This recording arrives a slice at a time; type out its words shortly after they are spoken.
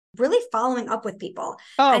really following up with people.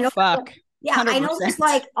 I Oh, know, fuck. yeah, I know there's 100%.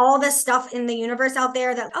 like all this stuff in the universe out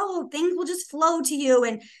there that, oh, things will just flow to you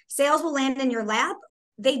and sales will land in your lap.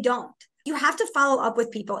 They don't. You have to follow up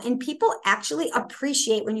with people, and people actually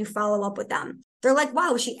appreciate when you follow up with them. They're like,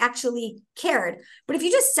 wow, she actually cared. But if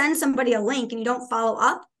you just send somebody a link and you don't follow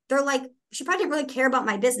up, they're like, she probably didn't really care about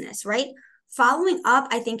my business, right? Following up,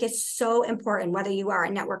 I think, is so important, whether you are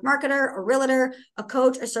a network marketer, a realtor, a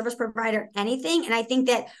coach, a service provider, anything. And I think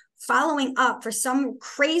that following up, for some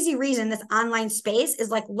crazy reason, this online space is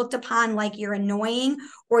like looked upon like you're annoying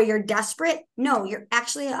or you're desperate. No, you're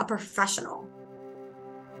actually a professional.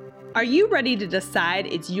 Are you ready to decide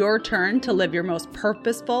it's your turn to live your most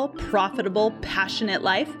purposeful, profitable, passionate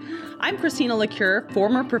life? I'm Christina LaCure,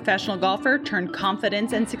 former professional golfer turned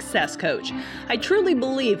confidence and success coach. I truly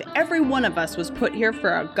believe every one of us was put here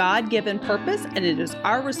for a God-given purpose, and it is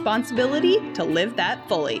our responsibility to live that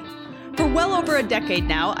fully. For well over a decade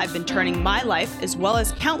now, I've been turning my life, as well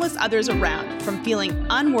as countless others around, from feeling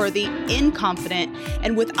unworthy, inconfident,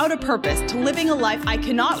 and without a purpose to living a life I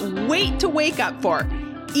cannot wait to wake up for,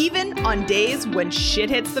 even on days when shit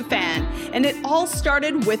hits the fan. And it all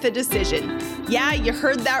started with a decision. Yeah, you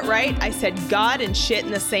heard that right. I said God and shit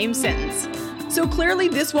in the same sentence. So clearly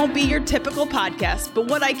this won't be your typical podcast, but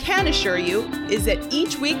what I can assure you is that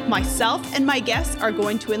each week myself and my guests are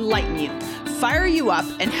going to enlighten you, fire you up,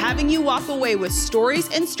 and having you walk away with stories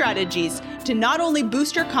and strategies to not only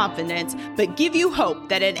boost your confidence, but give you hope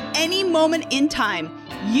that at any moment in time,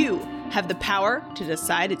 you have the power to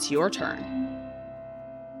decide it's your turn.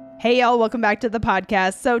 Hey y'all, welcome back to the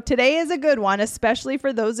podcast. So today is a good one, especially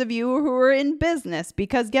for those of you who are in business,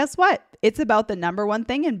 because guess what? It's about the number one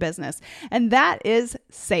thing in business, and that is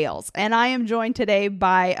sales. And I am joined today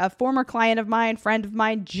by a former client of mine, friend of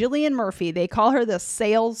mine, Jillian Murphy. They call her the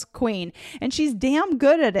sales queen, and she's damn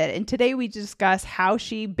good at it. And today we discuss how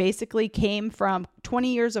she basically came from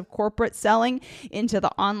 20 years of corporate selling into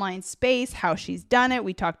the online space, how she's done it.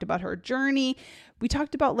 We talked about her journey. We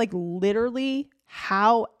talked about like literally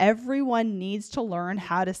how everyone needs to learn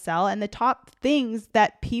how to sell and the top things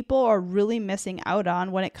that people are really missing out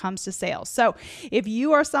on when it comes to sales. So if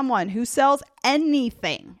you are someone who sells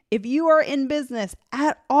anything, if you are in business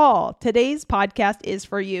at all, today's podcast is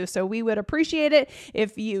for you. So we would appreciate it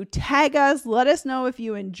if you tag us, let us know if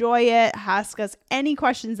you enjoy it, ask us any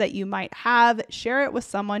questions that you might have, share it with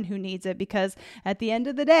someone who needs it, because at the end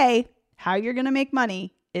of the day, how you're going to make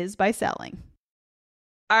money is by selling.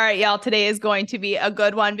 All right, y'all, today is going to be a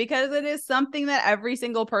good one because it is something that every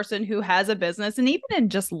single person who has a business and even in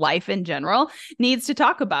just life in general needs to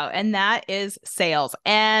talk about, and that is sales.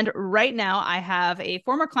 And right now I have a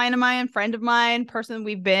former client of mine, friend of mine, person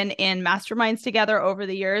we've been in masterminds together over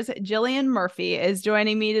the years. Jillian Murphy is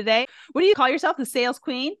joining me today. What do you call yourself? The sales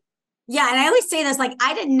queen? Yeah, and I always say this, like,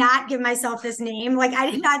 I did not give myself this name. Like,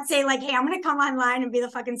 I did not say, like, hey, I'm gonna come online and be the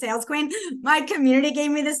fucking sales queen. My community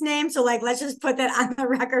gave me this name. So, like, let's just put that on the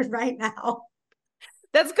record right now.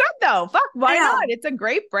 That's good though. Fuck, I why not? know. It's a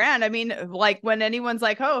great brand. I mean, like when anyone's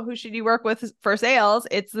like, oh, who should you work with for sales?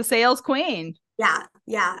 It's the sales queen. Yeah,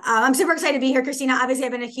 yeah. I'm super excited to be here, Christina. Obviously,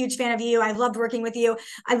 I've been a huge fan of you. I've loved working with you.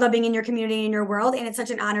 I love being in your community, in your world. And it's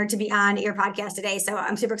such an honor to be on your podcast today. So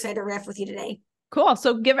I'm super excited to riff with you today. Cool.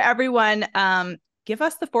 So give everyone, give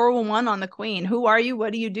us the 411 on the queen. Who are you?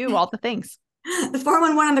 What do you do? All the things. The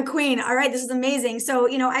 411 on the queen. All right, this is amazing. So,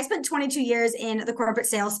 I spent 22 years in the corporate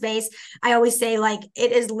sales space. I always say, like,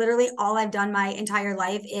 it is literally all I've done my entire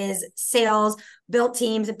life is sales, built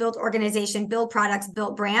teams, built organization, built products,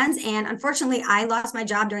 built brands. And unfortunately, I lost my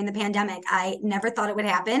job during the pandemic. I never thought it would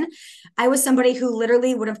happen. I was somebody who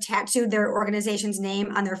literally would have tattooed their organization's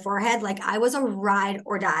name on their forehead. Like, I was a ride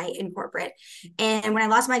or die in corporate. And when I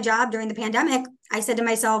lost my job during the pandemic, I said to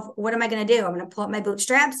myself, what am I going to do? I'm going to pull up my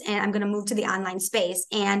bootstraps and I'm going to move to the online space.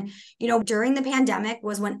 And, during the pandemic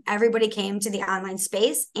was when everybody came to the online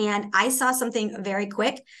space. And I saw something very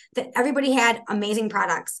quick, that everybody had amazing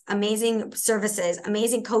products, amazing services,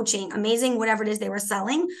 amazing coaching, amazing whatever it is they were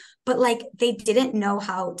selling, but like they didn't know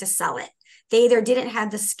how to sell it. They either didn't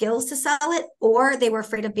have the skills to sell it, or they were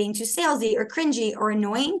afraid of being too salesy or cringy or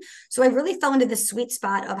annoying. So I really fell into the sweet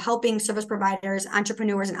spot of helping service providers,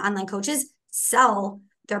 entrepreneurs, and online coaches sell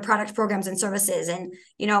their product, programs, and services. And,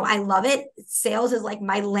 I love it. Sales is like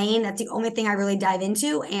my lane. That's the only thing I really dive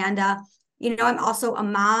into. And, I'm also a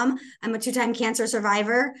mom. I'm a 2-time cancer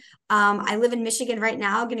survivor. I live in Michigan right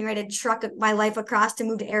now, getting ready to truck my life across to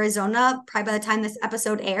move to Arizona, probably by the time this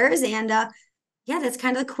episode airs. And yeah, that's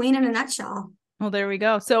kind of the queen in a nutshell. Well, there we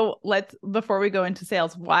go. So before we go into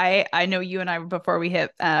sales, why, I know you and I, before we hit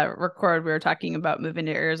record, we were talking about moving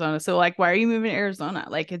to Arizona. So like, why are you moving to Arizona?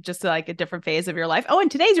 Like, it's just like a different phase of your life. Oh, and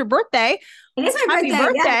today's your birthday. It is my Happy birthday.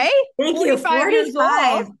 birthday. Yeah. Thank you. 45 years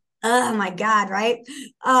old. Oh my God, right?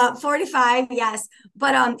 45, yes.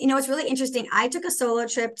 But it's really interesting. I took a solo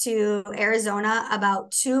trip to Arizona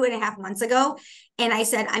about 2.5 months ago. And I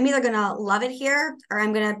said, I'm either gonna love it here or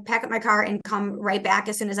I'm gonna pack up my car and come right back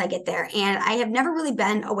as soon as I get there. And I have never really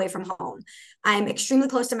been away from home. I'm extremely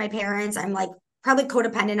close to my parents. I'm like probably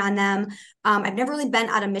codependent on them. I've never really been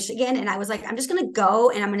out of Michigan. And I was like, I'm just going to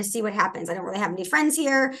go and I'm going to see what happens. I don't really have any friends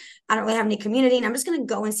here. I don't really have any community. And I'm just going to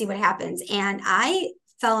go and see what happens. And I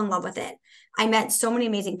fell in love with it. I met so many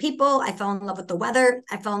amazing people. I fell in love with the weather.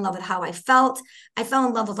 I fell in love with how I felt. I fell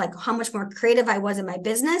in love with like how much more creative I was in my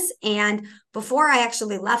business. And before I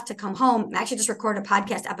actually left to come home, I actually just recorded a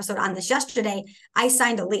podcast episode on this yesterday. I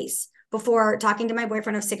signed a lease before talking to my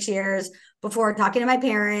boyfriend of 6 years, before talking to my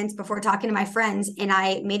parents, before talking to my friends, and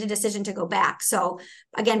I made a decision to go back. So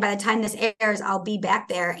again, by the time this airs, I'll be back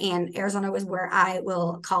there, and Arizona was where I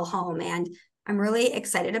will call home. And I'm really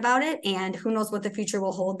excited about it, and who knows what the future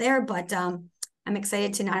will hold there, but I'm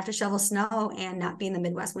excited to not have to shovel snow and not be in the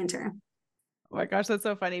Midwest winter. Oh my gosh, that's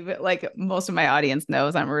so funny. But like most of my audience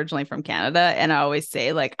knows I'm originally from Canada. And I always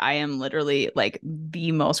say like, I am literally like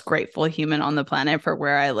the most grateful human on the planet for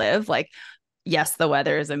where I live. Like, yes, the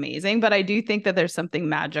weather is amazing, but I do think that there's something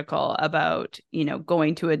magical about,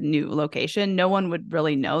 going to a new location. No one would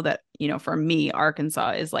really know that, for me,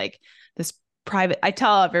 Arkansas is like this private. I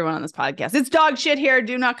tell everyone on this podcast, it's dog shit here.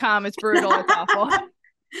 Do not come. It's brutal. It's awful.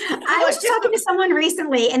 I was talking to someone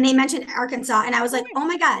recently and they mentioned Arkansas and I was like, oh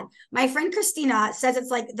my God, my friend Christina says it's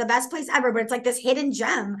like the best place ever, but it's like this hidden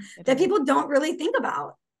gem that people don't really think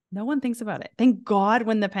about. No one thinks about it. Thank God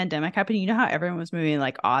when the pandemic happened, you know how everyone was moving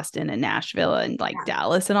like Austin and Nashville and like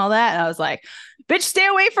Dallas and all that. And I was like, bitch, stay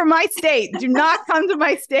away from my state. Do not come to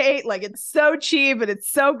my state. Like it's so cheap and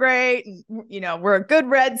it's so great. And, we're a good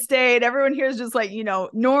red state. Everyone here is just like,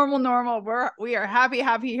 normal. We are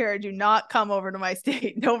happy here. Do not come over to my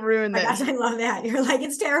state. Don't ruin this. Oh my gosh, I love that. You're like,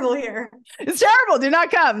 it's terrible here. It's terrible. Do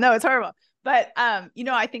not come. No, it's horrible. But,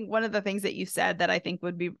 I think one of the things that you said that I think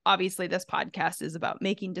would be, obviously this podcast is about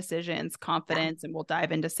making decisions, confidence, and we'll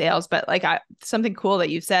dive into sales. But like something cool that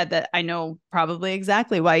you said that I know probably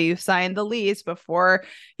exactly why you signed the lease before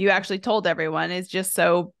you actually told everyone is just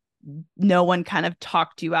so no one kind of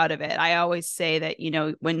talked you out of it. I always say that,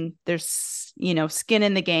 when there's, skin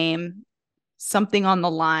in the game, something on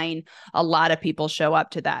the line, a lot of people show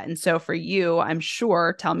up to that. And so for you, I'm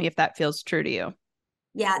sure, tell me if that feels true to you.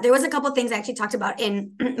 Yeah, there was a couple of things I actually talked about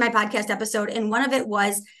in my podcast episode. And one of it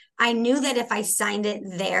was I knew that if I signed it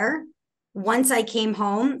there, once I came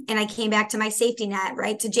home and I came back to my safety net,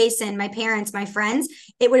 right, to Jason, my parents, my friends,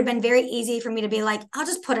 it would have been very easy for me to be like, I'll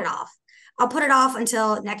just put it off. I'll put it off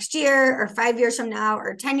until next year or 5 years from now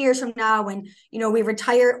or 10 years from now when, we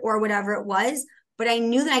retire or whatever it was. But I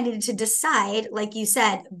knew that I needed to decide, like you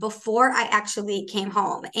said, before I actually came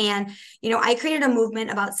home. And, I created a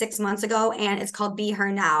movement about 6 months ago and it's called Be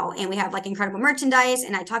Her Now. And we have like incredible merchandise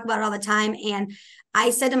and I talk about it all the time. And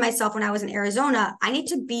I said to myself when I was in Arizona, I need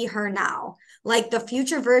to be her now, like the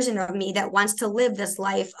future version of me that wants to live this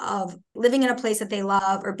life of living in a place that they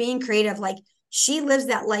love or being creative. Like she lives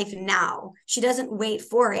that life now. She doesn't wait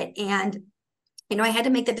for it. And, I had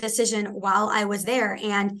to make the decision while I was there.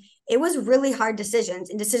 And it was really hard decisions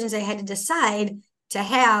and decisions I had to decide to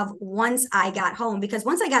have once I got home, because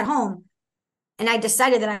once I got home and I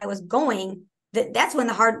decided that I was going, that's when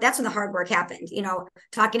the hard work happened,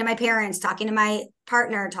 talking to my parents, talking to my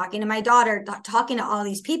partner, talking to my daughter, talking to all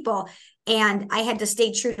these people. And I had to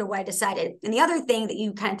stay true to what I decided. And the other thing that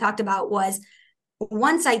you kind of talked about was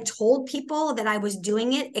once I told people that I was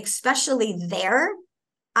doing it, especially there,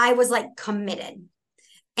 I was like committed.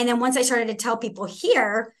 And then once I started to tell people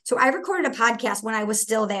here, so I recorded a podcast when I was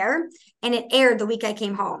still there and it aired the week I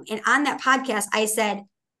came home. And on that podcast, I said,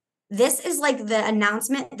 this is like the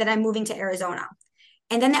announcement that I'm moving to Arizona.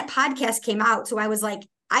 And then that podcast came out. So I was like,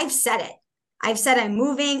 I've said it. I've said I'm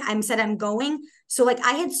moving. I've said I'm going. So like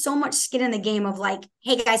I had so much skin in the game of like,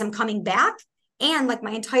 hey guys, I'm coming back. And like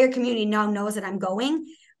my entire community now knows that I'm going.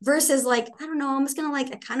 Versus like, I don't know, I'm just going to like,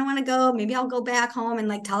 I kind of want to go, maybe I'll go back home and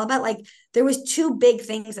like tell about, like, there was two big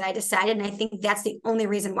things that I decided. And I think that's the only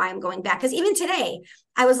reason why I'm going back. Cause even today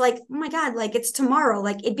I was like, oh my God, like it's tomorrow.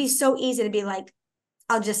 Like it'd be so easy to be like,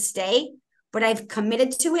 I'll just stay, but I've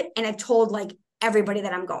committed to it. And I've told like everybody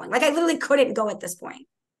that I'm going. Like I literally couldn't go at this point.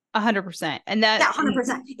 100%. And that 100%.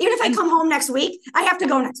 Even if I come home next week, I have to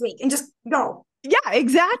go next week and just go. Yeah,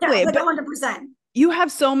 exactly. Yeah, like 100%. you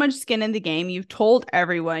have so much skin in the game. You've told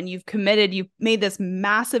everyone, you've committed, you've made this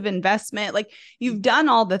massive investment. Like you've done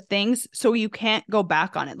all the things, so you can't go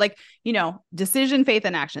back on it. Like, decision, faith,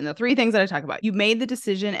 and action, the three things that I talk about. You made the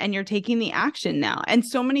decision and you're taking the action now. And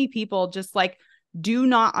so many people just like do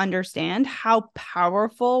not understand how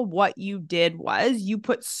powerful what you did was. You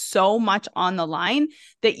put so much on the line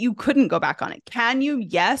that you couldn't go back on it. Can you?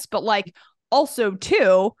 Yes. But like also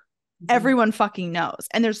too, everyone fucking knows.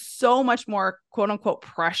 And there's so much more quote unquote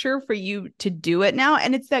pressure for you to do it now.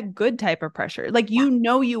 And it's that good type of pressure. Like,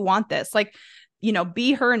 you want this, like,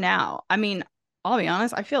 be her now. I mean, I'll be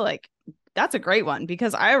honest. I feel like that's a great one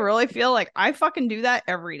because I really feel like I fucking do that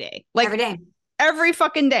every day. Like every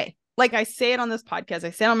fucking day. Like I say it on this podcast.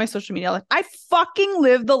 I say it on my social media. Like I fucking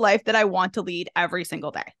live the life that I want to lead every single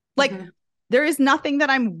day. Like there is nothing that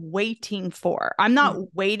I'm waiting for. I'm not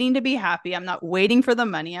waiting to be happy. I'm not waiting for the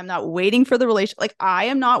money. I'm not waiting for the relationship. Like I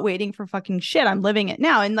am not waiting for fucking shit. I'm living it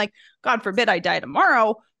now. And like, God forbid I die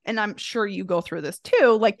tomorrow. And I'm sure you go through this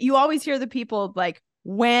too. Like you always hear the people like,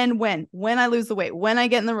 when I lose the weight, when I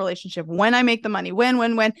get in the relationship, when I make the money,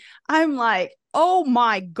 when. I'm like, oh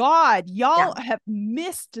my God, y'all have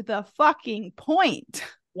missed the fucking point.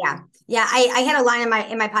 Yeah. I had a line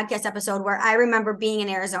in my podcast episode where I remember being in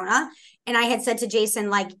Arizona and I had said to Jason,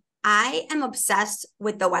 like, I am obsessed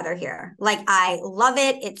with the weather here. Like, I love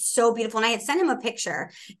it. It's so beautiful. And I had sent him a picture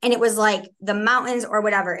and it was like the mountains or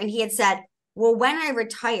whatever. And he had said, well, when I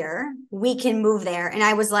retire, we can move there. And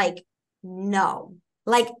I was like, no,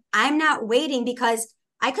 like, I'm not waiting because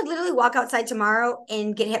I could literally walk outside tomorrow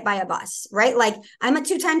and get hit by a bus, right? Like I'm a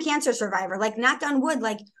 2-time cancer survivor, like knock on wood,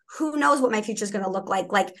 like who knows what my future is going to look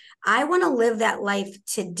like. Like I want to live that life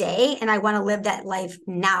today and I want to live that life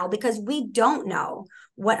now because we don't know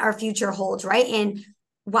what our future holds, right? And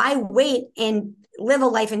why wait and live a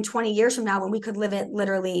life in 20 years from now when we could live it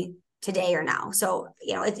literally today or now. So,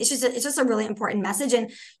 it's just a really important message.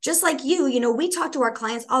 And just like you, we talk to our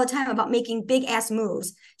clients all the time about making big ass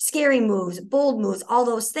moves, scary moves, bold moves, all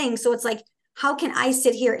those things. So it's like, how can I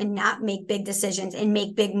sit here and not make big decisions and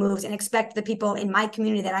make big moves and expect the people in my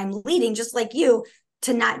community that I'm leading, just like you,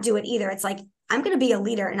 to not do it either? It's like, I'm going to be a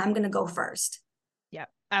leader and I'm going to go first. Yeah,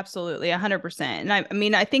 absolutely. 100%. And I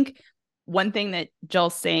mean, I think one thing that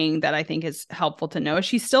Jill's saying that I think is helpful to know is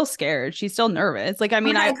she's still scared. She's still nervous. Like, I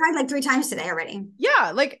mean, I cried like 3 times today already.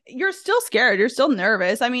 Yeah. Like you're still scared. You're still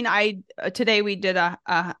nervous. I mean, today we did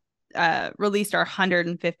released our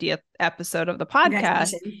 150th episode of the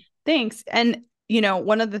podcast. Thanks. And,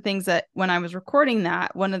 one of the things that when I was recording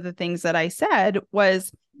that, one of the things that I said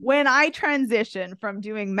was when I transitioned from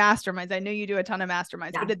doing masterminds, I know you do a ton of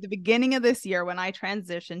masterminds, but at the beginning of this year, when I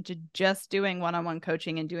transitioned to just doing one-on-one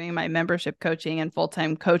coaching and doing my membership coaching and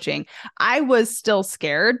full-time coaching, I was still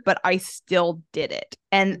scared, but I still did it.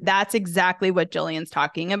 And that's exactly what Jillian's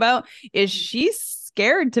talking about is she's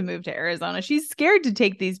scared to move to Arizona. She's scared to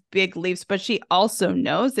take these big leaps, but she also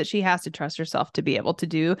knows that she has to trust herself to be able to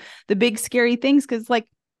do the big, scary things. Cause like,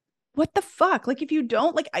 what the fuck? Like, if you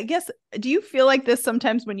don't, like, I guess, do you feel like this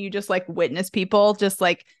sometimes when you just like witness people just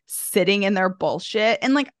like sitting in their bullshit?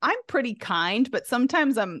 And like, I'm pretty kind, but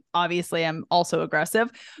sometimes I'm also aggressive,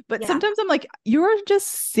 but sometimes I'm like, you're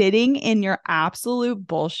just sitting in your absolute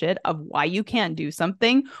bullshit of why you can't do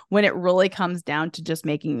something when it really comes down to just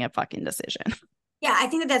making a fucking decision. Yeah, I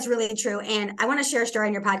think that that's really true. And I want to share a story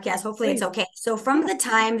on your podcast. Hopefully it's okay. So from the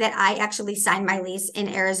time that I actually signed my lease in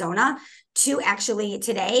Arizona to actually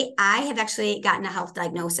today, I have actually gotten a health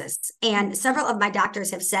diagnosis. And several of my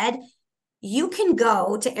doctors have said, you can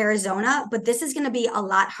go to Arizona, but this is going to be a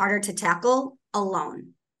lot harder to tackle alone.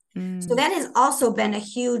 So that has also been a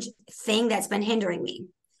huge thing that's been hindering me.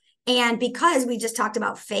 And because we just talked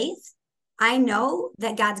about faith, I know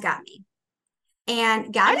that God's got me.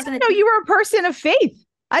 And God is going to know you were a person of faith.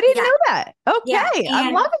 I didn't know that. Okay.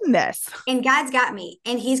 I'm loving this. And God's got me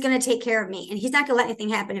and he's going to take care of me and he's not going to let anything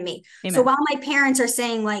happen to me. Amen. So while my parents are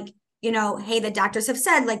saying like, hey, the doctors have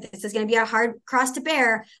said like, this is going to be a hard cross to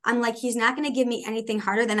bear. I'm like, he's not going to give me anything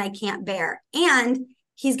harder than I can't bear. And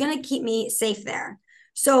he's going to keep me safe there.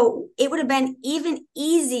 So it would have been even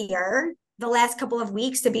easier the last couple of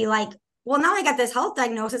weeks to be like, well, now I got this health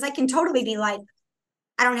diagnosis. I can totally be like,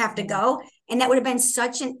 I don't have to go. And that would have been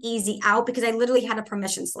such an easy out because I literally had a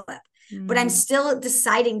permission slip, but I'm still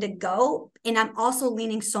deciding to go. And I'm also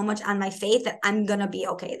leaning so much on my faith that I'm going to be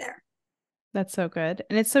okay there. That's so good.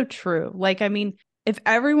 And it's so true. Like, I mean, if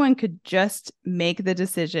everyone could just make the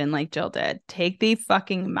decision like Jill did, take the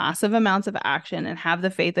fucking massive amounts of action and have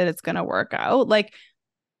the faith that it's going to work out, like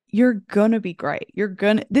you're going to be great.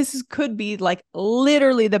 Could be like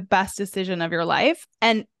literally the best decision of your life.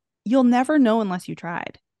 And you'll never know unless you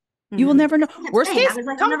tried. You will never know. I kept Worst saying, I case, was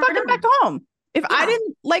like, I'll come never fucking back know. home. If I Yeah.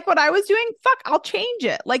 didn't like what I was doing, fuck, I'll change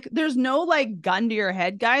it. Like there's no like gun to your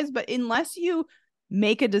head, guys, but unless you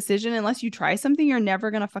make a decision, unless you try something, you're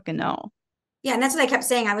never going to fucking know. Yeah, and that's what I kept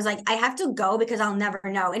saying. I was like, I have to go because I'll never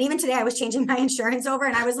know. And even today, I was changing my insurance over,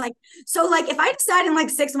 and I was like, so like if I decide in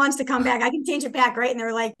like 6 months to come back, I can change it back, right? And they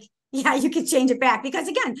were like, yeah, you can change it back because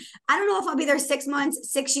again, I don't know if I'll be there 6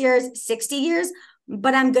 months, 6 years, 60 years,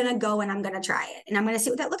 but I'm gonna go and I'm gonna try it, and I'm gonna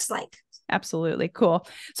see what that looks like. Absolutely. Cool.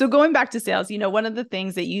 So going back to sales, one of the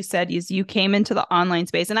things that you said is you came into the online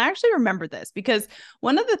space. And I actually remember this because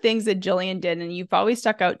one of the things that Jillian did, and you've always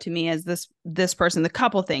stuck out to me as this person, the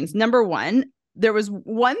couple things. Number one, there was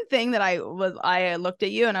one thing that I looked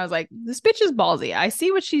at you and I was like, this bitch is ballsy. I see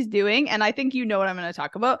what she's doing. And I think you know what I'm going to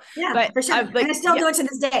talk about. Yeah, But for sure. I'm like, And I still yeah, do it to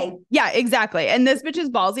this day. yeah, exactly. And this bitch is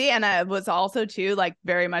ballsy. And I was also too, like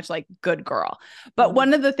very much like good girl. But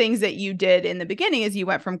one of the things that you did in the beginning is you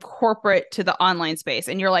went from corporate to the online space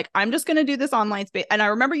and you're like, I'm just going to do this online space. And I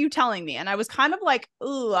remember you telling me, and I was kind of like,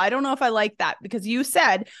 ooh, I don't know if I like that because you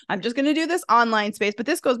said, I'm just going to do this online space. But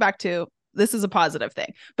this goes back to, this is a positive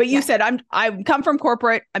thing. But you said, I come from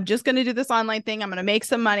corporate. I'm just going to do this online thing. I'm going to make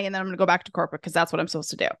some money and then I'm going to go back to corporate because that's what I'm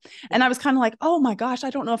supposed to do. And I was kind of like, oh my gosh, I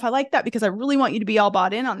don't know if I like that because I really want you to be all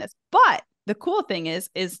bought in on this. But the cool thing is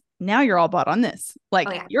now you're all bought on this. Like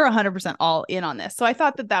you're 100% all in on this. So I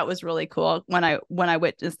thought that was really cool when I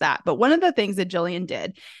witnessed that. But one of the things that Jillian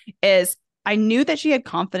did is I knew that she had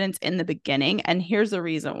confidence in the beginning. And here's the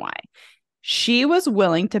reason why. She was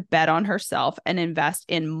willing to bet on herself and invest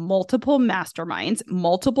in multiple masterminds,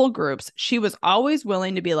 multiple groups. She was always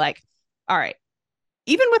willing to be like, all right,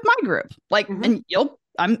 even with my group, like, and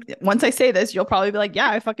once I say this, you'll probably be like, yeah,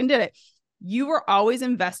 I fucking did it. You were always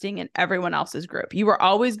investing in everyone else's group. You were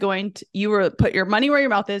always you were put your money where your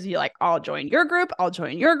mouth is. You're like, I'll join your group. I'll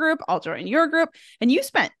join your group. I'll join your group. And you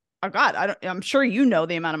spent, oh God, I'm sure you know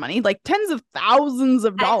the amount of money, like tens of thousands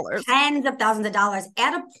of dollars. Tens of thousands of dollars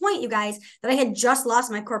at a point, you guys, that I had just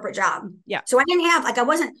lost my corporate job. Yeah. So I didn't have, I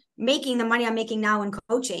wasn't making the money I'm making now in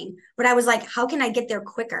coaching, but I was like, how can I get there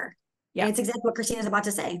quicker? Yeah. And it's exactly what Christina's about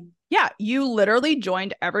to say. Yeah, you literally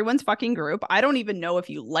joined everyone's fucking group. I don't even know if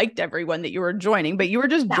you liked everyone that you were joining, but you were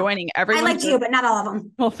just joining everyone. I liked you, but not all of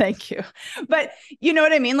them. Well, thank you. But you know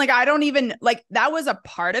what I mean? Like, I don't even like that was a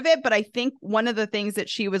part of it. But I think one of the things that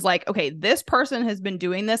she was like, okay, this person has been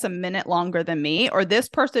doing this a minute longer than me, or this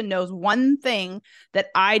person knows one thing that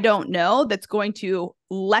I don't know that's going to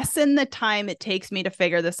lessen the time it takes me to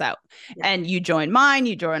figure this out. Yeah. And you joined mine,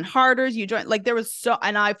 you joined Harder's, you joined, like there was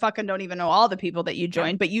and I fucking don't even know all the people that you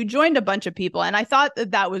joined, but you joined a bunch of people. And I thought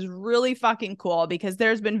that was really fucking cool because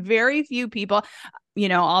there's been very few people,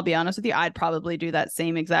 I'll be honest with you, I'd probably do that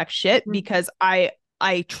same exact shit because I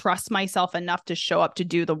trust myself enough to show up to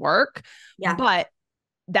do the work. Yeah. But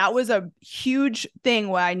that was a huge thing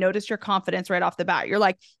where I noticed your confidence right off the bat. You're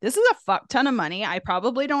like, this is a fuck ton of money. I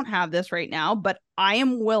probably don't have this right now, but I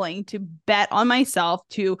am willing to bet on myself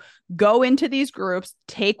to go into these groups,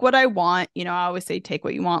 take what I want. I always say, take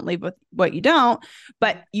what you want, leave with what you don't,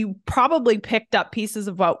 but you probably picked up pieces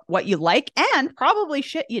of what you like and probably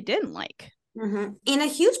shit you didn't like. Mm-hmm. And a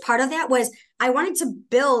huge part of that was I wanted to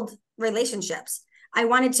build relationships. I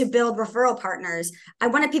wanted to build referral partners. I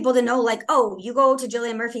wanted people to know like, oh, you go to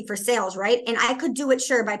Jillian Murphy for sales, right? And I could do it,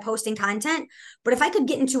 sure, by posting content. But if I could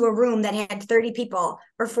get into a room that had 30 people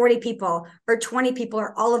or 40 people or 20 people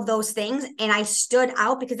or all of those things, and I stood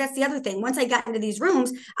out, because that's the other thing. Once I got into these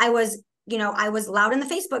rooms, I was loud in the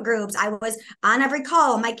Facebook groups. I was on every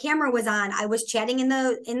call. My camera was on. I was chatting in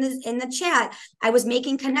the chat. I was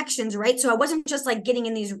making connections, right? So I wasn't just like getting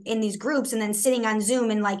in these groups and then sitting on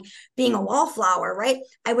Zoom and like being a wallflower, right?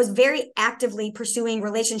 I was very actively pursuing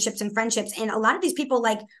relationships and friendships. And a lot of these people,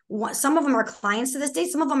 like some of them are clients to this day.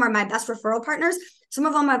 Some of them are my best referral partners. Some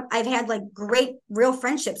of them I've had like great real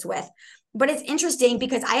friendships with. But it's interesting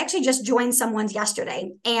because I actually just joined someone's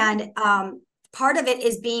yesterday, and part of it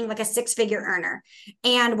is being like a 6-figure earner.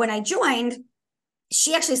 And when I joined,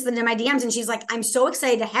 she actually slid into my DMs and she's like, I'm so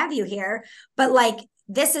excited to have you here. But like,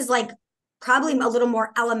 this is like probably a little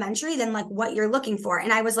more elementary than like what you're looking for.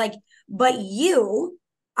 And I was like, but you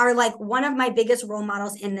are like one of my biggest role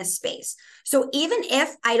models in this space. So even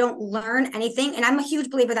if I don't learn anything, and I'm a huge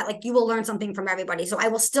believer that like you will learn something from everybody. So I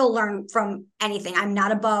will still learn from anything. I'm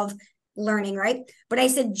not above learning, right? But I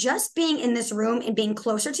said, just being in this room and being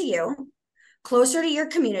closer to you, closer to your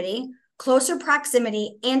community, closer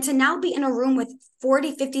proximity, and to now be in a room with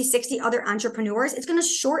 40, 50, 60 other entrepreneurs, it's going to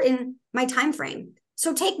shorten my time frame.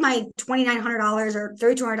 So take my $2,900 or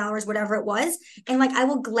 $3,200, whatever it was, and like I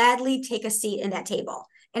will gladly take a seat in that table.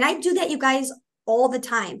 And I do that, you guys, all the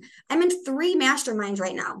time. I'm in 3 masterminds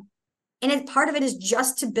right now. And part of it is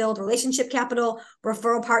just to build relationship capital,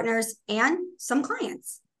 referral partners, and some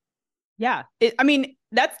clients. Yeah. I mean,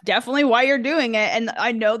 that's definitely why you're doing it. And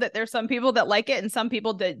I know that there's some people that like it and some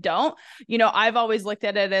people that don't. I've always looked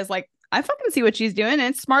at it as like, I fucking see what she's doing, and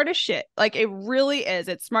it's smart as shit. Like, it really is.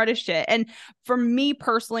 It's smart as shit. And for me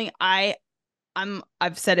personally, I've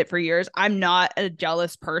said it for years. I'm not a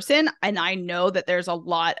jealous person, and I know that there's a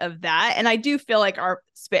lot of that. And I do feel like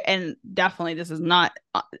and definitely this is not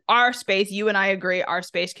our space. You and I agree. Our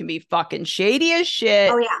space can be fucking shady as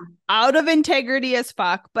shit. Oh yeah. Out of integrity as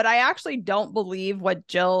fuck. But I actually don't believe what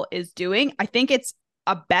Jill is doing. I think it's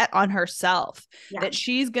a bet on herself that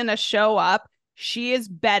she's going to show up. She is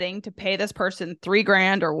betting to pay this person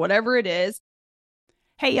 $3,000 or whatever it is.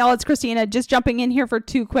 Hey, y'all, it's Christina, just jumping in here for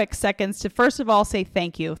 2 quick seconds to first of all say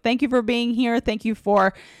thank you. Thank you for being here. Thank you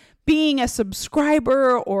for being a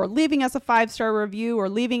subscriber or leaving us a 5-star review or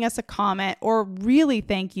leaving us a comment, or really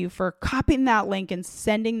thank you for copying that link and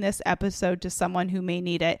sending this episode to someone who may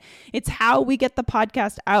need it. It's how we get the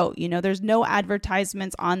podcast out. There's no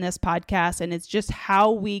advertisements on this podcast, and it's just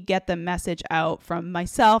how we get the message out from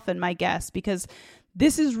myself and my guests, because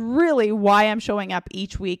this is really why I'm showing up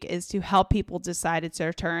each week, is to help people decide it's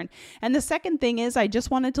their turn. And the second thing is, I just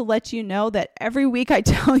wanted to let you know that every week I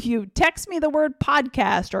tell you, text me the word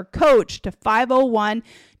podcast or coach to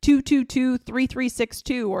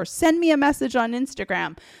 501-222-3362, or send me a message on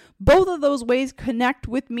Instagram. Both of those ways connect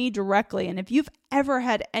with me directly. And if you've ever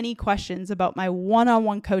had any questions about my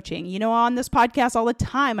one-on-one coaching, on this podcast all the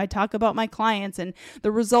time, I talk about my clients and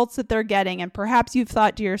the results that they're getting. And perhaps you've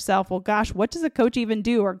thought to yourself, well, gosh, what does a coach even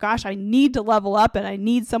do? Or gosh, I need to level up and I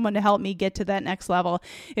need someone to help me get to that next level.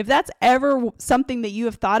 If that's ever something that you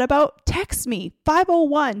have thought about, text me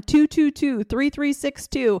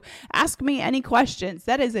 501-222-3362. Ask me any questions.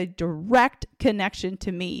 That is a direct connection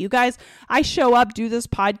to me. You guys, I show up, do this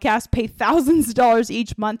podcast, pay thousands of dollars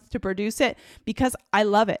each month to produce it because I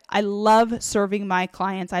love it. I love serving my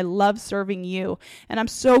clients. I love serving you. And I'm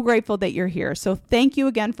so grateful that you're here. So thank you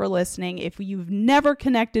again for listening. If you've never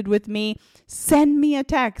connected with me, send me a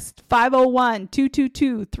text,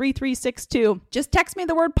 501-222-3362. Just text me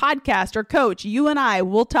the word podcast or coach. You and I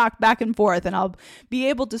will talk back and forth, and I'll be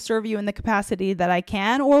able to serve you in the capacity that I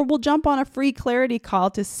can, or we'll jump on a free clarity call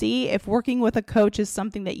to see if working with a coach is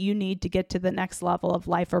something that you need to get to the next level of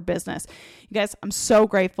life or business. You guys, I'm so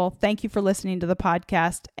grateful. Thank you for listening to the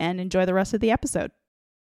podcast, and enjoy the rest of the episode.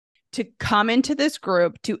 To come into this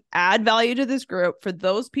group, to add value to this group, for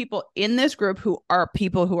those people in this group who are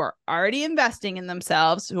people who are already investing in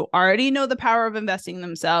themselves, who already know the power of investing in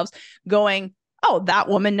themselves, going, oh, that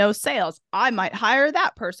woman knows sales. I might hire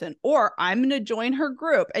that person, or I'm going to join her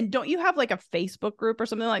group. And don't you have like a Facebook group or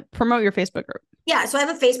something? Like, promote your Facebook group? Yeah. So I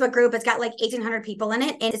have a Facebook group. It's got like 1,800 people in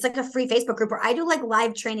it. And it's like a free Facebook group where I do like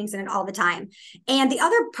live trainings in it all the time. And the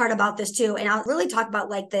other part about this too, and I'll really talk about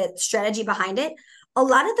like the strategy behind it. A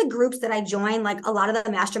lot of the groups that I join, like a lot of the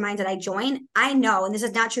masterminds that I join, I know, and this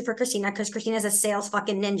is not true for Christina, because Christina is a sales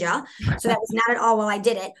fucking ninja. So that was not at all while I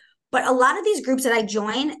did it. But a lot of these groups that I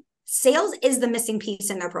join, sales is the missing piece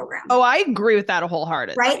in their program. Oh, I agree with that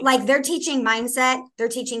wholeheartedly. Right? Like they're teaching mindset, they're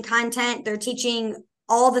teaching content, they're teaching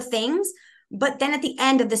all the things. But then at the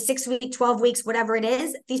end of the 6 week, 12 weeks, whatever it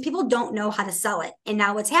is, these people don't know how to sell it. And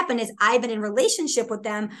now what's happened is I've been in relationship with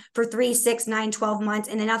them for 3, 6, 9, 12 months.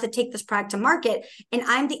 And then now to take this product to market. And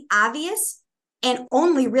I'm the obvious and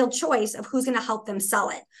only real choice of who's going to help them sell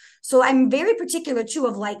it. So I'm very particular too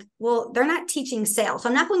of like, well, they're not teaching sales. So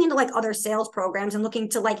I'm not going into like other sales programs and looking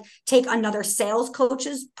to like take another sales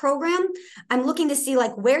coaches program. I'm looking to see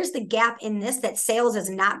like, where's the gap in this that sales is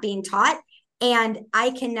not being taught? And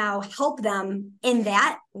I can now help them in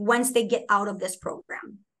that once they get out of this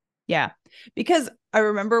program. Yeah, because I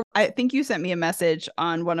remember, I think you sent me a message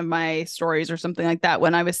on one of my stories or something like that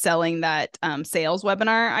when I was selling that sales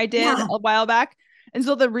webinar I did a while back. And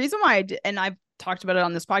so the reason why I did, and I've talked about it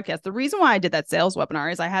on this podcast, the reason why I did that sales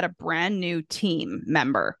webinar is I had a brand new team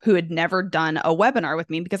member who had never done a webinar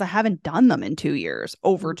with me because I haven't done them in 2 years,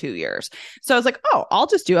 over 2 years. So I was like, oh, I'll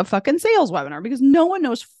just do a fucking sales webinar because no one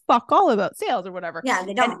knows fuck all about sales or whatever. Yeah,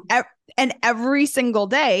 they don't. And every single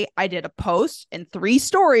day I did a post and 3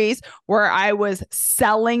 stories where I was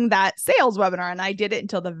selling that sales webinar, and I did it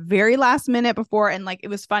until the very last minute before. And like, it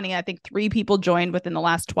was funny. I think 3 people joined within the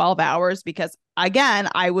last 12 hours because again,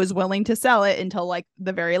 I was willing to sell it until like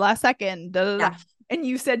the very last second. Yeah. And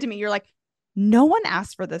you said to me, you're like, no one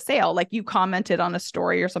asked for the sale. Like you commented on a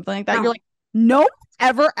story or something like that. No. You're like, no one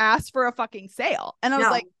ever asked for a fucking sale. And I was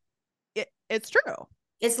like, it's true.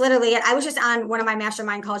 It's literally it. I was just on one of my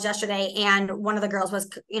mastermind calls yesterday, and one of the girls was,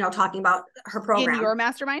 talking about her program. In your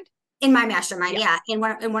mastermind? In my mastermind, yeah. And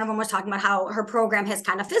one of them was talking about how her program has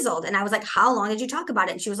kind of fizzled. And I was like, how long did you talk about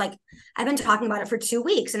it? And she was like, I've been talking about it for 2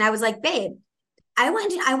 weeks. And I was like, babe, I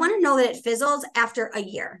want to know that it fizzles after a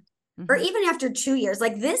year or even after 2 years.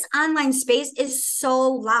 Like, this online space is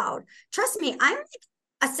so loud. Trust me, I'm like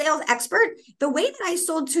a sales expert. The way that I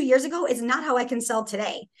sold 2 years ago is not how I can sell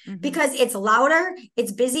today because it's louder,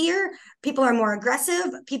 it's busier, people are more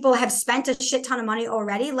aggressive, people have spent a shit ton of money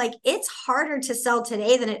already. Like, it's harder to sell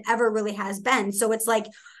today than it ever really has been. So it's like,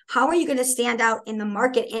 how are you going to stand out in the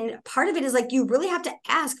market? And part of it is like, you really have to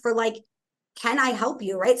ask for like, can I help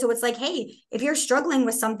you? Right. So it's like, hey, if you're struggling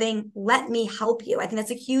with something, let me help you. I think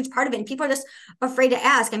that's a huge part of it. And people are just afraid to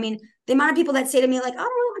ask. I mean, the amount of people that say to me like, oh, I don't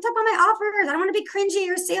want to talk about my offers. I don't want to be cringy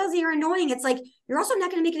or salesy or annoying. It's like, you're also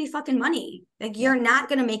not going to make any fucking money. Like, you're not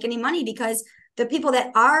going to make any money because the people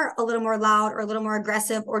that are a little more loud or a little more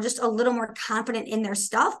aggressive or just a little more confident in their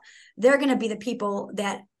stuff, they're going to be the people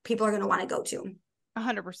that people are going to want to go to.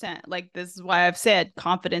 100%. Like, this is why I've said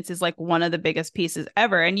confidence is like one of the biggest pieces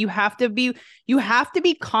ever. And you have to be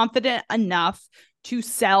confident enough to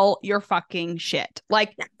sell your fucking shit.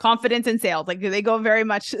 Like, confidence and sales, like, they go very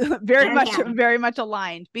much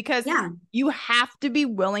aligned because you have to be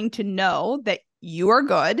willing to know that you are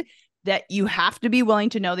good, that you have to be willing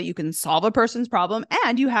to know that you can solve a person's problem.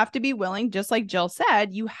 And you have to be willing, just like Jill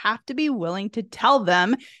said, you have to be willing to tell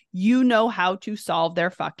them, you know how to solve their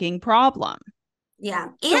fucking problem. Yeah.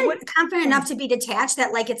 And confident enough to be detached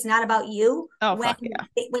that like, it's not about you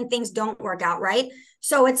when things don't work out. Right.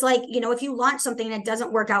 So it's like, you know, if you launch something and it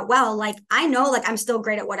doesn't work out well, like, I know, like, I'm still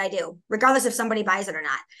great at what I do, regardless if somebody buys it or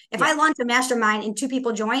not. If I launch a mastermind and 2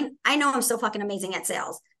 people join, I know I'm still fucking amazing at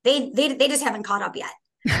sales. They just haven't caught up yet.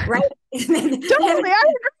 Right. Totally. I agree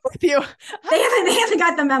with you. They haven't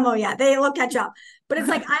got the memo yet. They'll catch up. But it's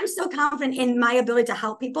like, I'm so confident in my ability to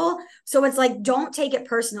help people. So it's like, don't take it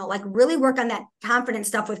personal. Like, really work on that confidence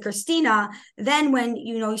stuff with Christina. Then when,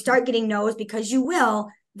 you know, you start getting no's, because you will,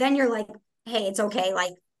 then you're like, hey, it's okay.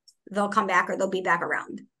 Like, they'll come back or they'll be back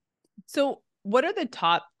around. So what are the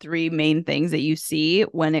top 3 main things that you see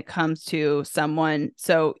when it comes to someone?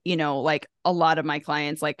 So, you know, like, a lot of my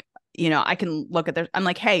clients, like, you know, I can look at I'm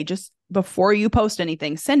like, hey, just before you post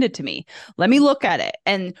anything, send it to me. Let me look at it.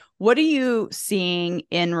 And what are you seeing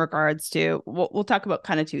in regards to, we'll talk about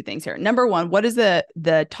kind of 2 things here. Number 1, what is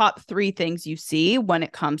the top 3 things you see when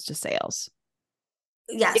it comes to sales?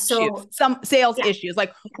 Yeah. Issues. So some sales issues,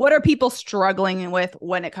 like, what are people struggling with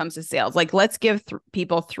when it comes to sales? Like, let's give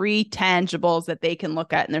people 3 tangibles that they can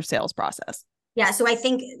look at in their sales process. Yeah. So I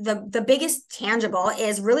think the biggest tangible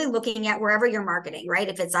is really looking at wherever you're marketing, right?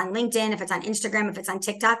 If it's on LinkedIn, if it's on Instagram, if it's on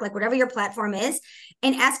TikTok, like whatever your platform is,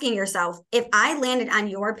 and asking yourself, if I landed on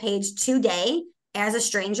your page today as a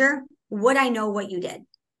stranger, would I know what you did?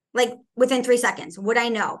 Like, within 3 seconds, would I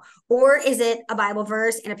know? Or is it a Bible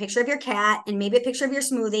verse and a picture of your cat and maybe a picture of your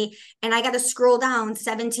smoothie? And I got to scroll down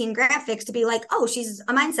 17 graphics to be like, oh, she's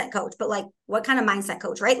a mindset coach, but like, what kind of mindset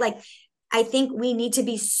coach, right? Like, I think we need to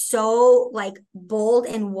be so like bold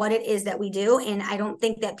in what it is that we do. And I don't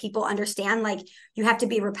think that people understand, like, you have to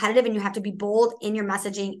be repetitive and you have to be bold in your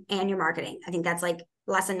messaging and your marketing. I think that's like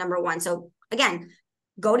lesson number 1. So again,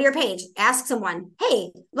 go to your page, ask someone,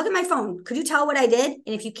 hey, look at my phone. Could you tell what I did?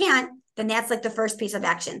 And if you can't, then that's like the first piece of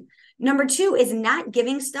action. Number 2 is not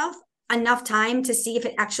giving stuff enough time to see if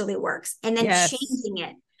it actually works and then changing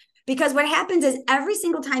it. Because what happens is every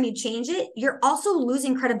single time you change it, you're also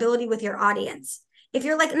losing credibility with your audience. If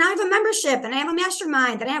you're like, now I have a membership and I have a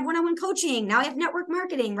mastermind, then I have one-on-one coaching, now I have network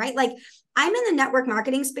marketing, right? Like, I'm in the network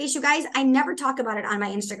marketing space, you guys. I never talk about it on my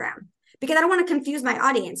Instagram because I don't want to confuse my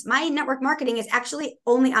audience. My network marketing is actually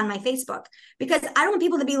only on my Facebook because I don't want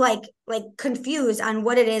people to be like confused on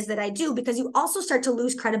what it is that I do, because you also start to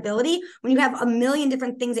lose credibility when you have a million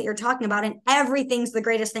different things that you're talking about and everything's the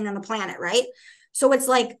greatest thing on the planet, right? So it's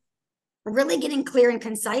like, really getting clear and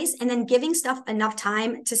concise and then giving stuff enough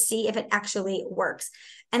time to see if it actually works.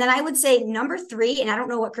 And then I would say number 3, and I don't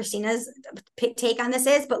know what Christina's take on this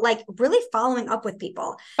is, but like really following up with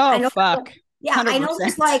people. Oh, fuck. Yeah, 100%. I know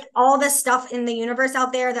there's like all this stuff in the universe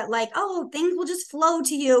out there that like, oh, things will just flow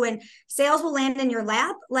to you and sales will land in your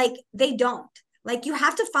lap. Like, they don't. Like, you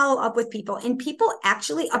have to follow up with people, and people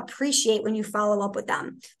actually appreciate when you follow up with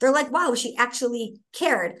them. They're like, wow, she actually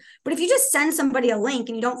cared. But if you just send somebody a link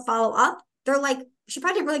and you don't follow up, they're like, she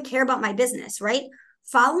probably didn't really care about my business, right?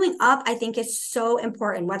 Following up, I think, is so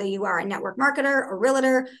important, whether you are a network marketer, a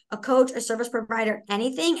realtor, a coach, a service provider,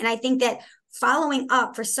 anything. And I think that following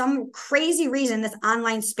up, for some crazy reason, this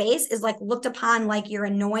online space is like looked upon like you're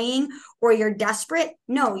annoying or you're desperate.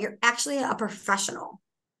 No, you're actually a professional.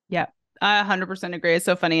 Yeah. I 100% agree. It's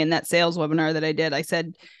so funny. In that sales webinar that I did, I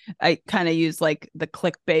said, I kind of used like the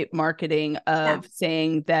clickbait marketing of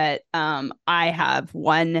saying that I have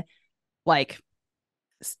one, like,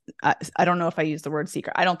 I don't know if I used the word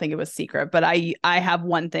secret. I don't think it was secret, but I have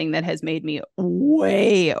one thing that has made me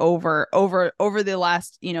way over the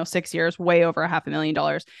last, 6 years, way over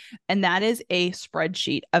 $500,000. And that is a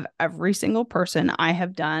spreadsheet of every single person I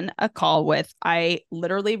have done a call with. I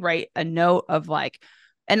literally write a note of like,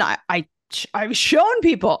 and I've shown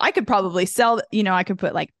people I could probably sell, I could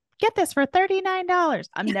put like, get this for $39.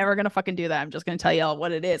 I'm never going to fucking do that. I'm just going to tell you all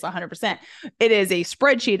what it is 100%. It is a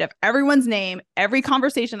spreadsheet of everyone's name, every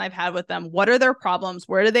conversation I've had with them. What are their problems?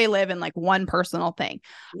 Where do they live? And like one personal thing.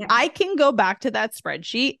 Yeah. I can go back to that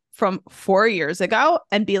spreadsheet from 4 years ago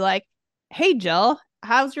and be like, hey, Jill,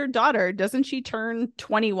 how's your daughter? Doesn't she turn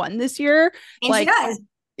 21 this year? And like, she does.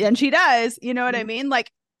 And she does. You know what I mean?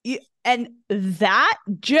 Like, and that,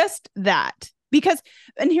 because,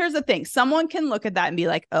 and here's the thing, someone can look at that and be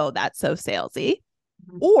like, oh, that's so salesy.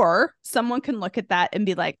 Mm-hmm. Or someone can look at that and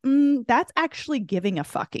be like, that's actually giving a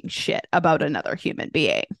fucking shit about another human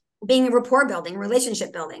being. Being a rapport building,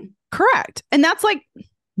 relationship building. Correct. And that's like,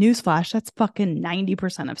 newsflash, that's fucking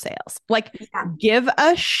 90% of sales. Like, give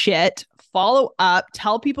a shit, follow up,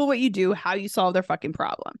 tell people what you do, how you solve their fucking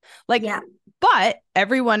problem. Like, but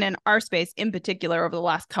everyone in our space in particular over the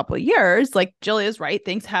last couple of years, like Julia's right,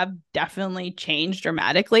 things have definitely changed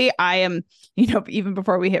dramatically. I am, even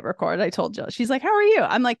before we hit record, I told Jill, she's like, how are you?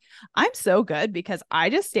 I'm like, I'm so good because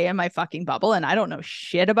I just stay in my fucking bubble and I don't know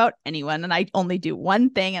shit about anyone. And I only do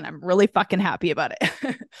one thing and I'm really fucking happy about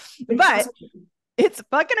it. But it's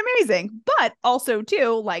fucking amazing. But also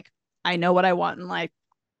too, like, I know what I want in life,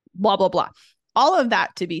 blah, blah, blah. All of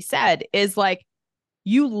that to be said is like,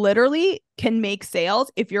 you literally can make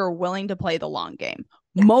sales if you're willing to play the long game.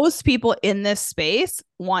 Yeah. Most people in this space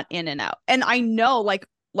want in and out. And I know, like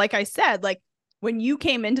I said, like when you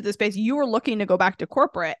came into the space, you were looking to go back to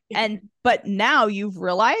corporate. But now you've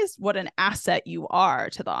realized what an asset you are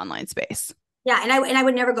to the online space. Yeah. And I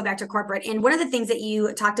would never go back to corporate. And one of the things that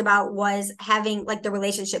you talked about was having like the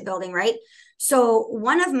relationship building, right? So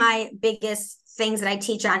one of my biggest things that I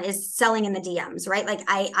teach on is selling in the DMs, right? Like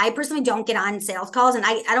I personally don't get on sales calls, and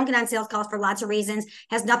I don't get on sales calls for lots of reasons. It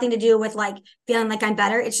has nothing to do with like feeling like I'm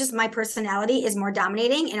better. It's just my personality is more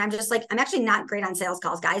dominating. And I'm just like, I'm actually not great on sales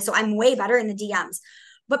calls, guys. So I'm way better in the DMs.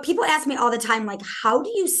 But people ask me all the time, like, how do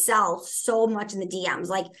you sell so much in the DMs?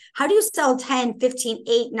 Like, how do you sell 10, 15,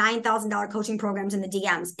 $8, $9,000 coaching programs in the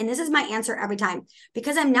DMs? And this is my answer every time,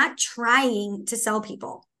 because I'm not trying to sell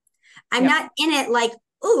people. I'm not in it like,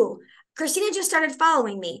 ooh, Christina just started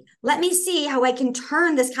following me. Let me see how I can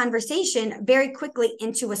turn this conversation very quickly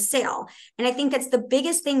into a sale. And I think that's the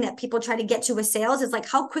biggest thing that people try to get to with sales is like,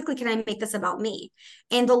 how quickly can I make this about me?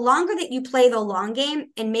 And the longer that you play the long game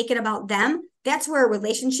and make it about them, that's where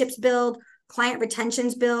relationships build, client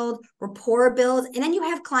retentions build, rapport builds, and then you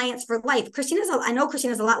have clients for life. I know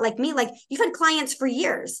Christina's a lot like me. Like, you've had clients for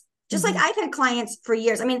years, just like I've had clients for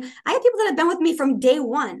years. I mean, I have people that have been with me from day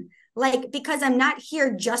one. Like, because I'm not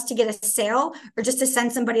here just to get a sale or just to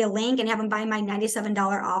send somebody a link and have them buy my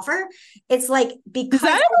 $97 offer. It's like, because does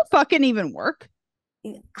that ever fucking even work?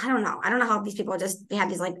 I don't know. I don't know how these people just have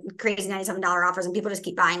these like crazy $97 offers and people just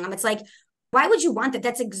keep buying them. It's like, why would you want that?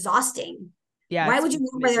 That's exhausting. Yeah. Why would you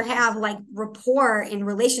rather have like rapport and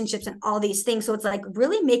relationships and all these things? So it's like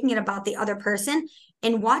really making it about the other person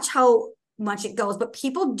and watch how much it goes. But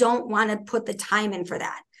people don't want to put the time in for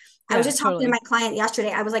that. I was just talking to my client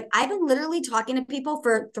yesterday. I was like, I've been literally talking to people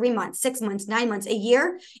for 3 months, 6 months, 9 months, a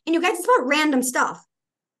year. And you guys, it's about random stuff.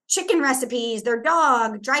 Chicken recipes, their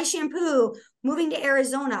dog, dry shampoo, moving to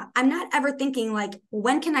Arizona. I'm not ever thinking like,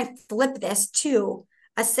 when can I flip this to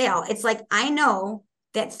a sale? It's like, I know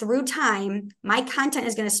that through time, my content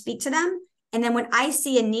is going to speak to them. And then when I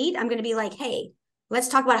see a need, I'm going to be like, hey, let's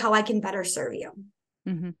talk about how I can better serve you.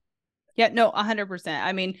 Mm-hmm. Yeah, no, 100%.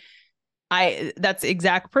 I mean, that's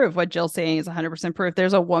exact proof. What Jill's saying is 100% proof.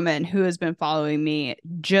 There's a woman who has been following me,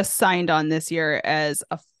 just signed on this year as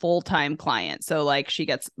a full-time client. So like she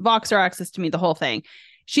gets Voxer access to me, the whole thing.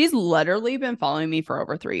 She's literally been following me for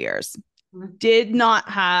over 3 years. Mm-hmm. Did not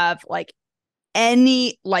have like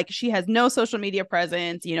any, like she has no social media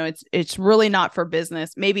presence. It's really not for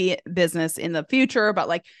business, maybe business in the future, but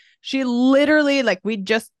like she literally, like we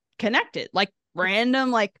just connected, like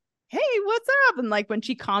random, like, hey, what's up? And like when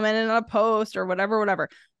she commented on a post or whatever,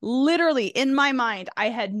 literally in my mind, I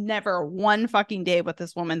had never one fucking day with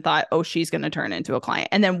this woman thought, oh, she's going to turn into a client.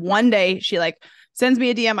 And then one day she like sends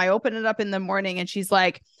me a DM. I open it up in the morning and she's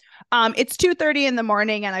like, It's 2:30 in the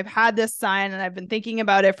morning and I've had this sign and I've been thinking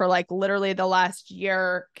about it for like literally the last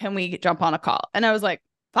year. Can we jump on a call? And I was like,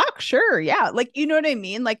 fuck, sure. Yeah. Like, you know what I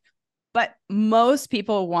mean? Like, but most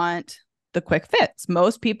people want the quick fix.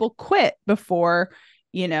 Most people quit before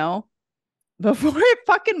it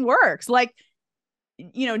fucking works. Like,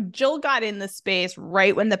 Jill got in the space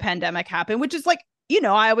right when the pandemic happened, which is like,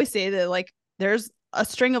 I always say that like there's a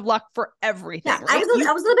string of luck for everything. Yeah, right?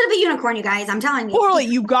 I was a little bit of a unicorn, you guys. I'm telling you. Totally.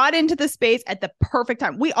 You got into the space at the perfect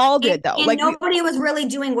time. We all did, though. And like nobody was really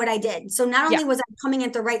doing what I did. So not only was I coming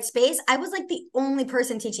into the right space, I was like the only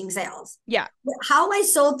person teaching sales. Yeah. How I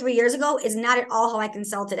sold 3 years ago is not at all how I can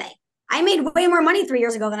sell today. I made way more money 3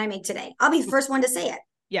 years ago than I make today. I'll be the first one to say it.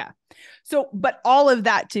 Yeah. So, but all of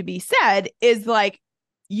that to be said is like,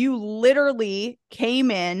 you literally came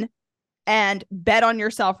in and bet on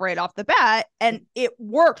yourself right off the bat, and it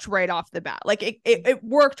worked right off the bat. Like it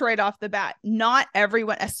worked right off the bat. Not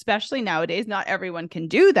everyone, especially nowadays, not everyone can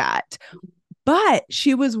do that, but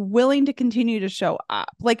she was willing to continue to show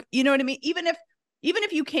up. Like, you know what I mean? Even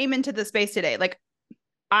if you came into the space today, like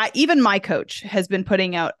even my coach has been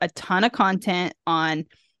putting out a ton of content on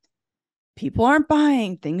people aren't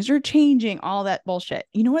buying, things are changing, all that bullshit.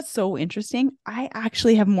 You know what's so interesting? I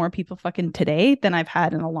actually have more people fucking today than I've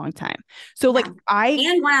had in a long time. So like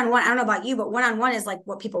and one-on-one, I don't know about you, but one-on-one is like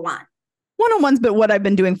what people want. One-on-ones, but what I've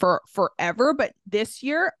been doing for forever. But this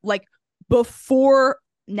year, like before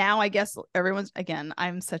now, I guess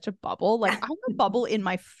I'm such a bubble. Like I'm a bubble in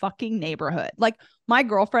my fucking neighborhood. Like my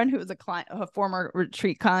girlfriend, who was a former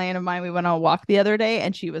retreat client of mine, we went on a walk the other day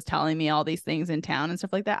and she was telling me all these things in town and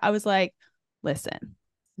stuff like that. I was like, listen,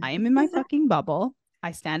 I am in my fucking bubble.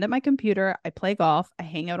 I stand at my computer. I play golf. I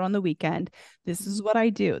hang out on the weekend. This is what I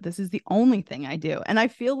do. This is the only thing I do. And I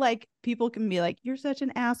feel like people can be like, you're such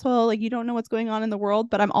an asshole. Like you don't know what's going on in the world.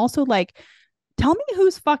 But I'm also like, tell me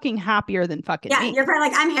who's fucking happier than fucking me. You're probably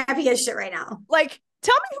like, I'm happy as shit right now. Like,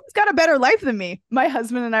 tell me who's got a better life than me. My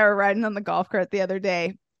husband and I were riding on the golf cart the other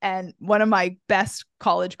day, and one of my best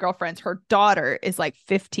college girlfriends, her daughter is like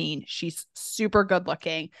 15. She's super good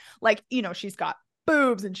looking. Like, she's got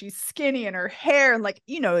boobs and she's skinny and her hair. And like,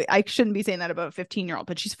 I shouldn't be saying that about a 15-year-old,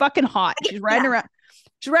 but she's fucking hot. She's riding around.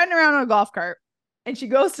 She's riding around on a golf cart. And she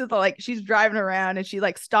goes to she's driving around and she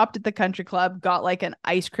like stopped at the country club, got like an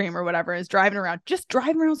ice cream or whatever, and is driving around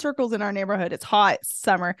circles in our neighborhood. It's hot, it's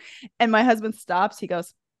summer. And my husband stops. He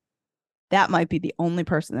goes, that might be the only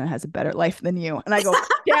person that has a better life than you. And I go,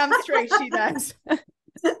 damn straight she does.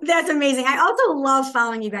 That's amazing. I also love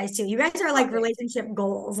following you guys too. You guys are like relationship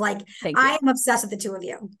goals. Like I am obsessed with the two of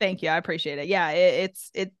you. Thank you. I appreciate it. Yeah.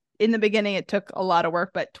 It's in the beginning, it took a lot of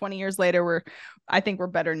work, but 20 years later, I think we're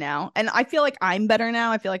better now. And I feel like I'm better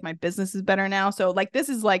now. I feel like my business is better now. So like, this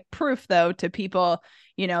is like proof though, to people,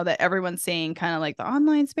 that everyone's saying kind of like the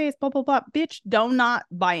online space, blah, blah, blah. Bitch, do not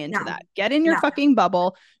buy into that. Get in your fucking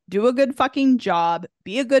bubble, do a good fucking job,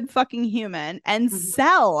 be a good fucking human, and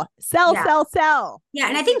sell. Yeah.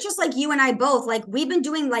 And I think just like you and I both, like we've been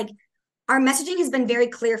doing like, our messaging has been very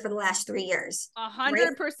clear for the last 3 years.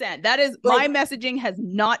 100%. That is my messaging has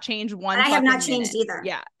not changed one. And I have not changed either.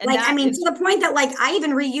 Yeah. To the point that like I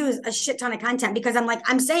even reuse a shit ton of content because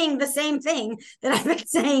I'm saying the same thing that I've been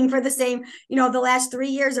saying for the same, the last 3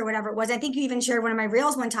 years or whatever it was. I think you even shared one of my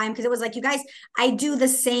reels one time because it was like, you guys, I do the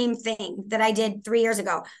same thing that I did 3 years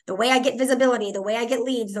ago. The way I get visibility, the way I get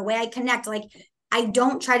leads, the way I connect, like I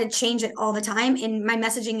don't try to change it all the time. And my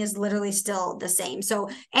messaging is literally still the same. So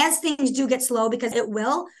as things do get slow, because it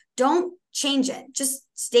will, don't change it. Just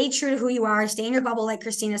stay true to who you are, stay in your bubble, like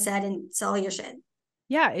Christina said, and sell your shit.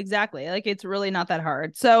 Yeah, exactly. Like it's really not that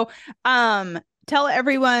hard. So, tell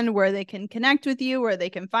everyone where they can connect with you, where they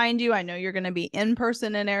can find you. I know you're going to be in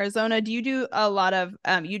person in Arizona. Do you do a lot of,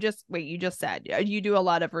 you just said, you do a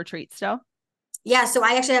lot of retreats still? Yeah, so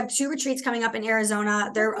I actually have 2 retreats coming up in Arizona.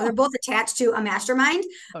 They're both attached to a mastermind.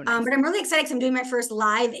 Oh, nice. But I'm really excited because I'm doing my first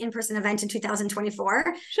live in-person event in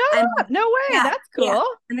 2024. Shut up. No way. Yeah, that's cool. Yeah,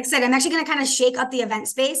 I'm excited. I'm actually going to kind of shake up the event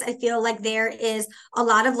space. I feel like there is a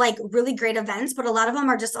lot of like really great events, but a lot of them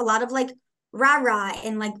are just a lot of like rah-rah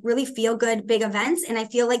and like really feel good big events. And I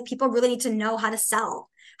feel like people really need to know how to sell,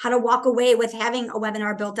 how to walk away with having a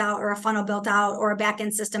webinar built out or a funnel built out or a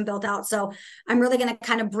back-end system built out. So I'm really going to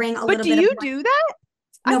kind of bring a little bit. But do you do that?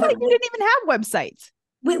 I thought you didn't even have websites.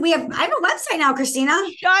 I have a website now, Christina.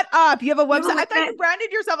 Shut up. You have a website. I thought you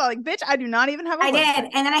branded yourself. I'm like, bitch, I do not even have a website. I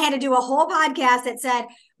did. And then I had to do a whole podcast that said,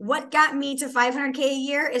 what got me to 500K a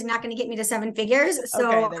year is not going to get me to 7 figures.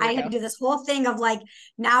 So I had to do this whole thing of like,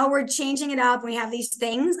 now we're changing it up. We have these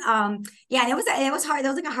things. And it was hard.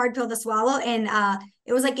 That was like a hard pill to swallow. And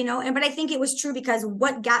it was like, but I think it was true because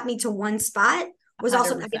what got me to one spot was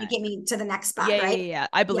also going 100%. to get me to the next spot, Yeah, right? yeah.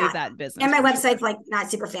 I believe that in business. And my for website's sure. like not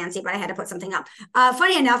super fancy, but I had to put something up.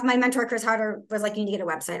 Funny enough, my mentor, Chris Harder, was like, you need to get a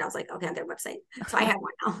website. I was like, okay, I'll get a website. So I have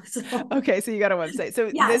one now. So. Okay, so you got a website.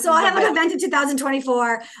 So yeah, so I have an event in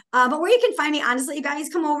 2024. But where you can find me, honestly, you guys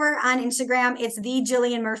come over on Instagram. It's the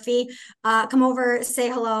Jillian Murphy. Come over, say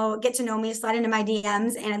hello, get to know me, slide into my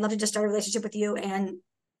DMs, and I'd love to just start a relationship with you and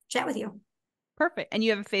chat with you. Perfect. And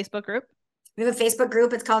you have a Facebook group? We have a Facebook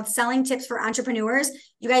group. It's called Selling Tips for Entrepreneurs.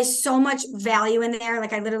 You guys, so much value in there.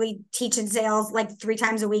 Like I literally teach in sales like 3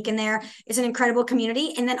 times a week in there. It's an incredible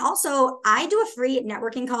community. And then also I do a free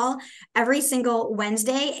networking call every single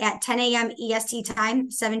Wednesday at 10 a.m. EST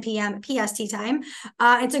time, 7 p.m. PST time.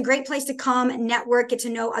 It's a great place to come, network, get to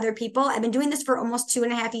know other people. I've been doing this for almost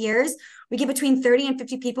 2.5 years. We get between 30 and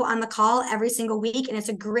 50 people on the call every single week. And it's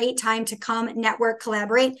a great time to come network,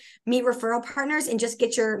 collaborate, meet referral partners, and just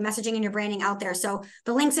get your messaging and your branding out there. So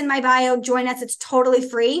the link's in my bio. Join us. It's totally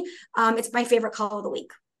free. It's my favorite call of the week.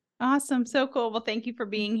 Awesome. So cool. Well, thank you for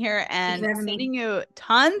being here and sending me. you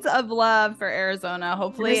tons of love for Arizona.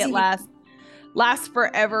 Hopefully it lasts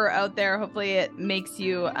forever out there. Hopefully it makes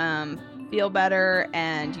you feel better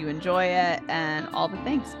and you enjoy it and all the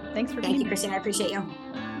things. Thanks for being here. Thank you, Christine. I appreciate you.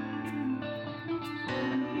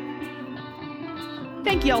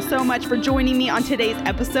 Thank you all so much for joining me on today's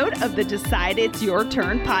episode of the Decide It's Your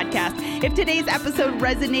Turn podcast. If today's episode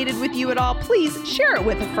resonated with you at all, please share it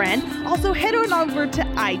with a friend. Also, head on over to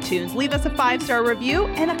iTunes, leave us a 5-star review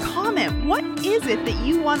and a comment. What is it that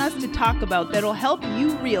you want us to talk about that'll help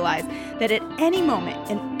you realize that at any moment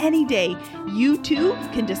and any day, you too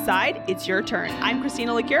can decide it's your turn? I'm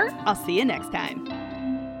Christina LeCure. I'll see you next time.